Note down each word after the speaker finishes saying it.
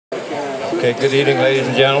Okay, good evening, ladies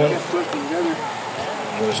and gentlemen.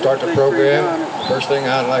 I'm going to start the program. First thing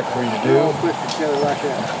I'd like for you to do,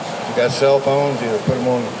 if you got cell phones, either put them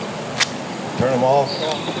on, turn them off,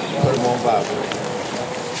 put them on vibrate.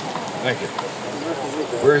 Thank you.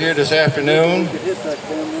 We're here this afternoon to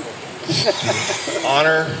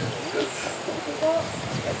honor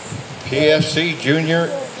PFC Junior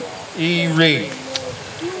E. Reed,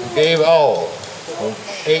 who gave all on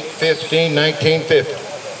 8/15/1950,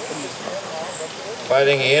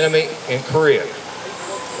 fighting the enemy in Korea.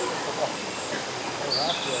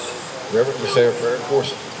 Reverend, you say a prayer for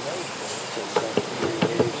us?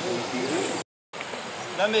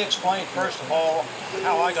 Let me explain first of all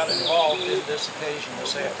how I got involved in this occasion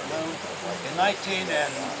this afternoon. In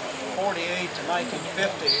 1948 to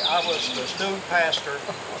 1950, I was the student pastor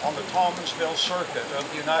on the Tallmansville circuit of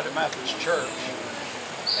the United Methodist Church.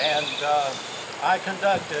 And I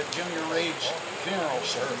conducted Junior Reed's funeral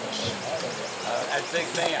service at Big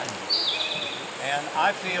Bend. And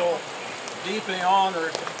I feel deeply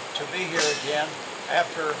honored to be here again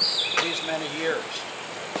after these many years.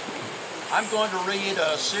 I'm going to read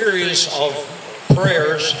a series of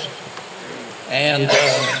prayers, and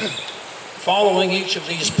following each of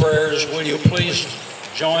these prayers, will you please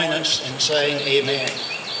join us in saying amen.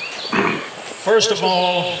 First of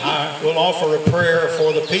all, I will offer a prayer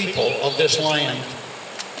for the people of this land.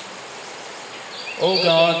 O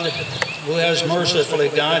God, who has mercifully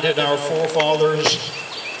guided our forefathers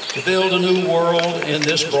to build a new world in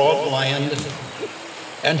this broad land,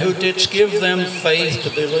 and who didst give them faith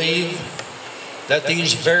to believe that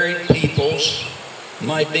these varied peoples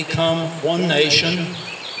might become one nation,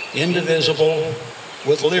 indivisible,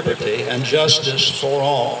 with liberty and justice for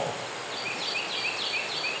all.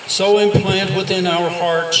 So implant within our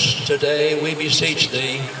hearts today, we beseech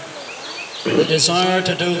Thee, the desire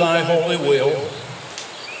to do Thy holy will,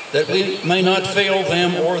 that we may not fail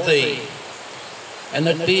them or Thee, and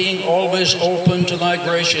that being always open to Thy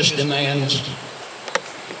gracious demands,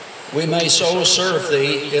 we may so serve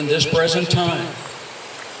Thee in this present time,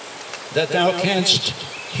 that Thou canst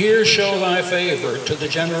here show Thy favor to the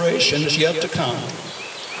generations yet to come.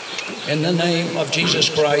 In the name of Jesus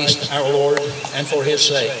Christ, our Lord, and for His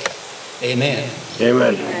sake. Amen.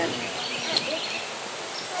 Amen.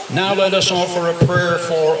 Now let us offer a prayer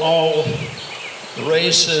for all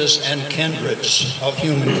races and kindreds of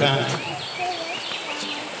humankind.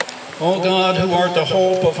 O God, who art the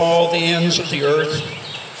hope of all the ends of the earth,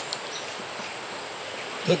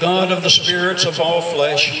 the God of the spirits of all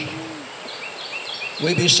flesh,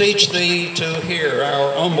 we beseech Thee to hear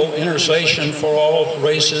our humble intercession for all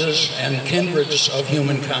races and kindreds of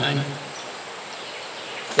humankind,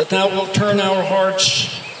 that Thou wilt turn our hearts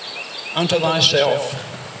unto Thyself.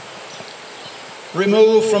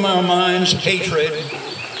 Remove from our minds hatred,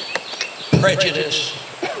 prejudice,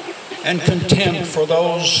 and contempt for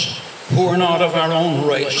those who are not of our own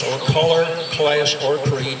race or color, class, or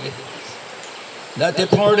creed, that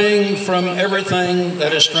departing from everything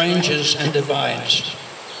that estranges and divides,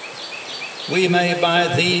 we may by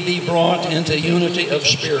Thee be brought into unity of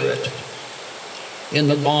spirit in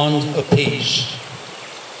the bond of peace.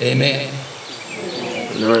 Amen.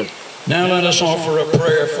 Amen. Now let us offer a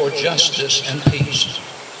prayer for justice and peace.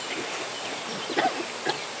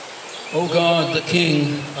 O God, the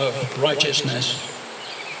King of righteousness,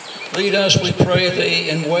 lead us, we pray Thee,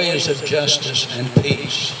 in ways of justice and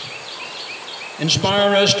peace.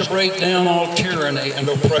 Inspire us to break down all tyranny and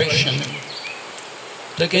oppression,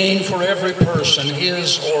 to gain for every person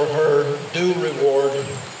his or her due reward,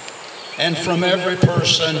 and from every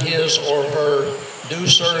person his or her due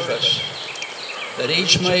service, that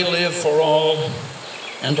each may live for all,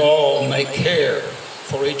 and all may care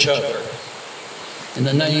for each other. In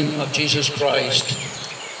the name of Jesus Christ,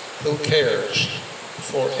 who cares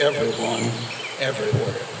for everyone,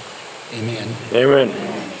 everywhere. Amen. Amen.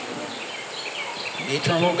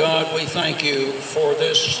 Eternal God, we thank You for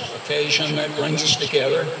this occasion that brings us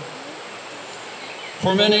together.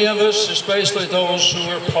 For many of us, especially those who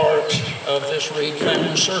are part of this Reed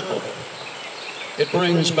family circle, it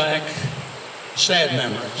brings back sad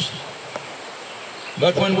memories.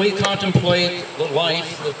 But when we contemplate the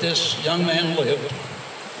life that this young man lived,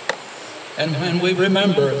 and when we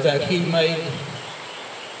remember that he made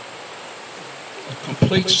a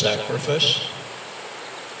complete sacrifice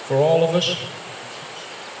for all of us,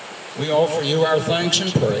 we offer You our thanks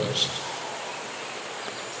and praise.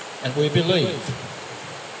 And we believe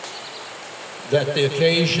that the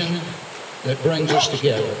occasion that brings us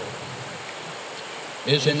together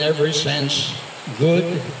is in every sense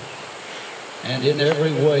good and in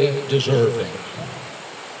every way deserving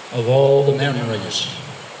of all the memories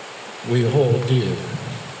we hold dear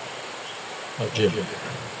of Jim.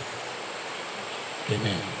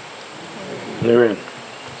 Amen. Amen.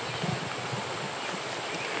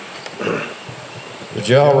 Would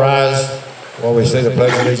you all rise while we say the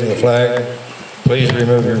pledge of allegiance to the flag? Please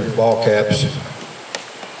remove your ball caps.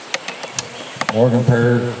 Morgan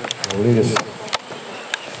Perry will lead us.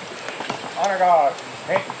 Honor God.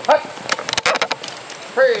 Hey, hut.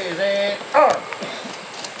 Praise and honor.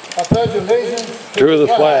 I pledge allegiance To the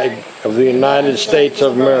flag of the United States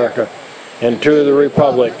of America and to the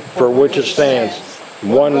republic for which it stands,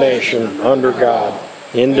 one nation, under God,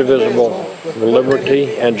 indivisible, with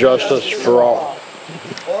liberty and justice for all.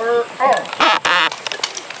 Order arms.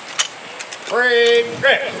 Parade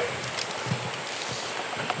ready.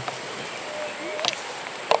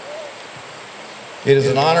 It is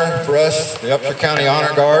an honor for us, the Upshur County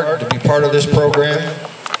Honor Guard, to be part of this program.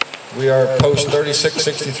 We are Post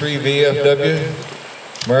 3663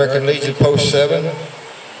 VFW, American Legion Post 7,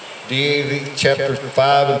 DAV Chapter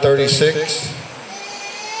 5 and 36.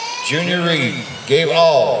 Junior Reed gave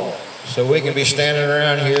all so we can be standing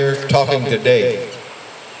around here talking today.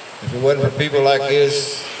 If it wasn't for people like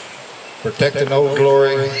his protecting Old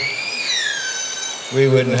Glory, we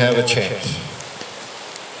wouldn't have a chance.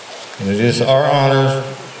 And it is our honor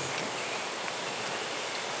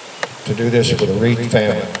to do this for the Reed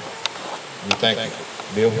family. We thank you.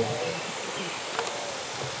 Bill?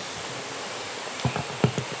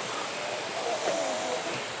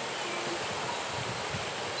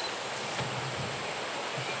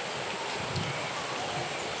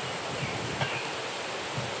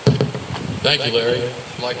 Thank you, Larry.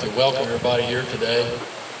 I'd like to welcome everybody here today.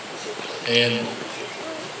 And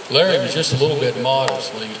Larry was just a little bit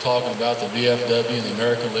modest when he was talking about the VFW and the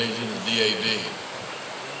American Legion and the DAV.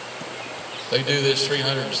 They do this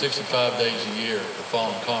 365 days a year for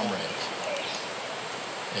fallen comrades.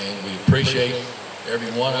 And we appreciate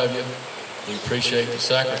every one of you. We appreciate the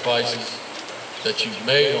sacrifices that you've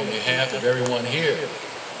made on behalf of everyone here.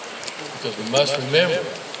 Because we must remember,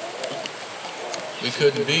 we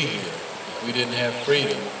couldn't be here if we didn't have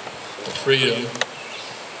freedom, the freedom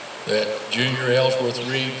that Junior Ellsworth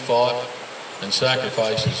Reed fought and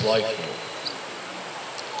sacrificed his life for.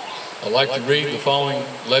 I'd like to read the following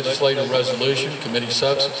legislative resolution, committee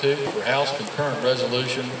substitute for House Concurrent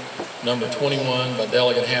Resolution number 21 by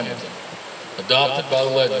Delegate Hamilton, adopted by the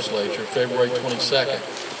legislature February 22nd,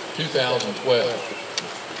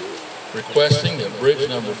 2012, requesting that bridge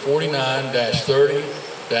number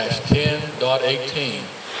 49-30-10.18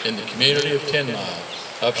 in the community of 10 Mile,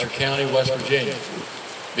 Upshur County, West Virginia,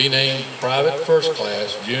 be named Private First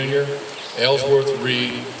Class Junior Ellsworth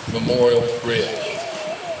Reed Memorial Bridge.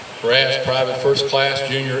 Whereas Private First Class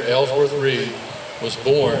Junior Ellsworth Reed was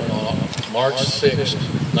born on March 6,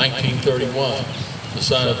 1931, the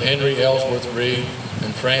son of Henry Ellsworth Reed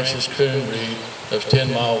and Frances Coon Reed of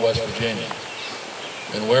 10 Mile, West Virginia.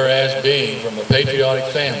 And whereas being from a patriotic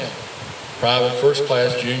family, Private First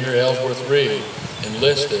Class Junior Ellsworth Reed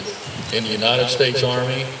enlisted in the United States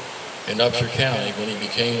Army in Upshur County when he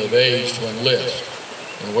became of age to enlist.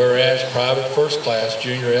 And whereas Private First Class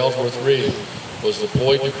Junior Ellsworth Reed was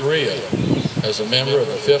deployed to Korea as a member of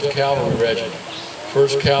the 5th Cavalry Regiment,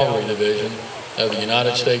 1st Cavalry Division of the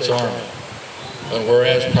United States Army. And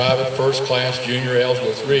whereas Private First Class Junior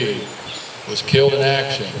Ellsworth Reed was killed in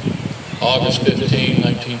action August 15,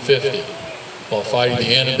 1950, while fighting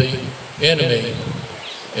the enemy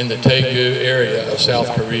in the Daegu area of South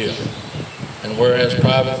Korea. And whereas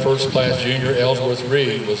Private First Class Junior Ellsworth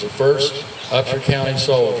Reed was the first Upshur County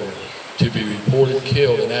soldier to be reported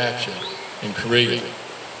killed in action in Korea.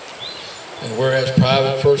 And whereas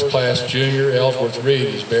Private First Class Junior Ellsworth Reed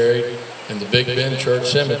is buried in the Big Bend Church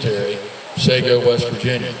Cemetery, Sago, West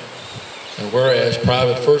Virginia. And whereas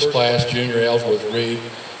Private First Class Junior Ellsworth Reed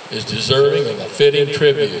is deserving of a fitting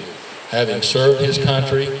tribute, having served his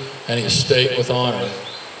country and his state with honor,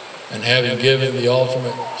 and having given the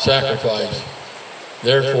ultimate sacrifice,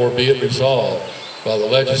 therefore be it resolved by the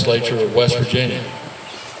legislature of West Virginia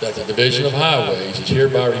that the Division of Highways is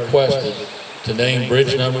hereby requested to name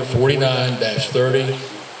bridge number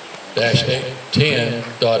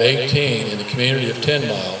 49-30-10.18 in the community of 10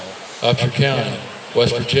 Mile, Upshur County,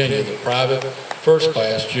 West Virginia, the Private First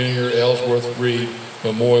Class Junior Ellsworth Reed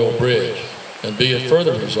Memorial Bridge. And be it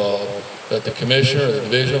further resolved that the Commissioner of the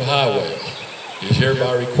Division of Highways is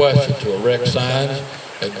hereby requested to erect signs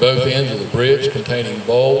at both ends of the bridge containing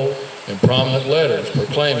bold and prominent letters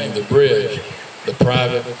proclaiming the bridge the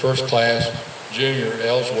Private First Class Junior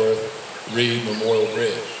Ellsworth Reed Memorial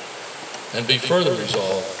Bridge. And be further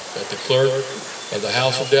resolved that the Clerk of the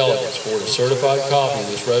House of Delegates forward a certified copy of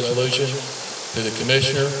this resolution to the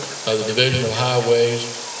Commissioner of the Division of Highways,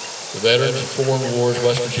 the Veterans of Foreign Wars,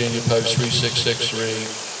 West Virginia, Post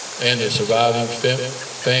 3663, and the surviving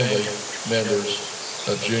family members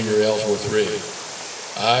of Junior Ellsworth Reed.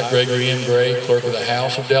 I, Gregory M. Gray, Clerk of the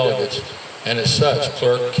House of Delegates, and as such,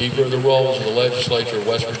 Clerk, Keeper of the Rolls of the Legislature of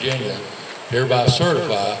West Virginia, hereby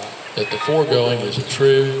certify that the foregoing is a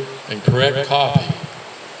true and correct copy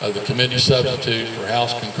of the committee substitute for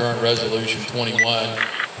House Concurrent Resolution 21,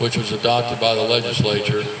 which was adopted by the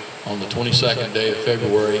legislature on the 22nd day of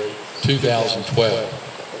February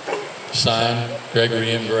 2012. Signed,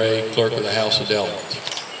 Gregory M. Gray, Clerk of the House of Delegates.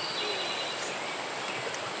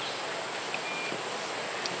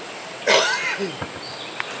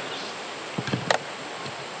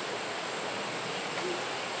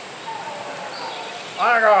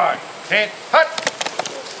 Honor guard, tent, hut,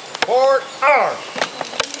 forward, arm.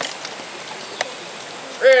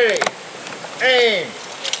 Ready, aim,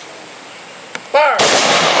 fire,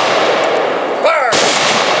 fire,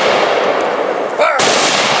 fire,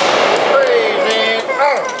 freeze and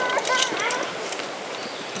arm.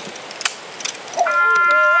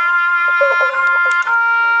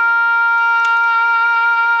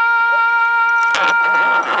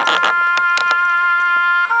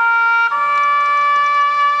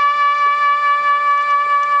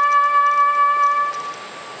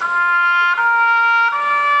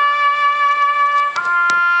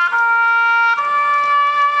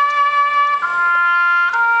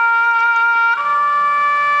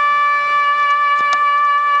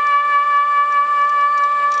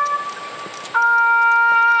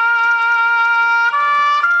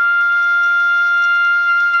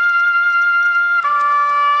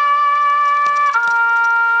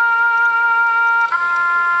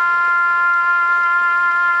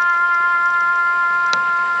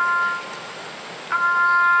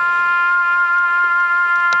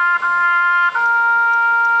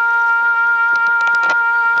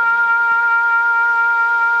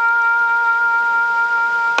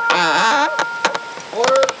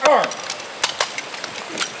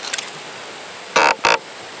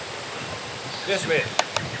 Dismiss.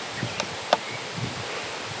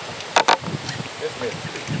 Dismiss.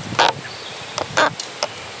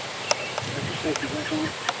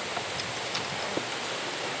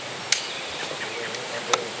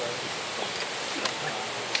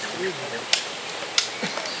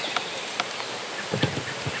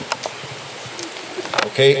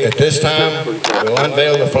 Okay, at this time, we'll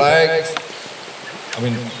unveil the flags.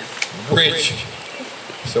 Bridge.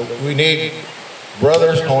 So we need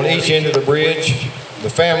brothers on each end of the bridge. The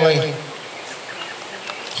family,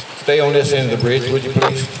 stay on this end of the bridge, would you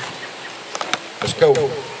please? Let's go.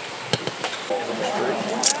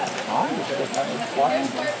 How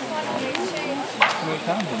many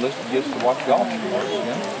times you listen just to watch golf?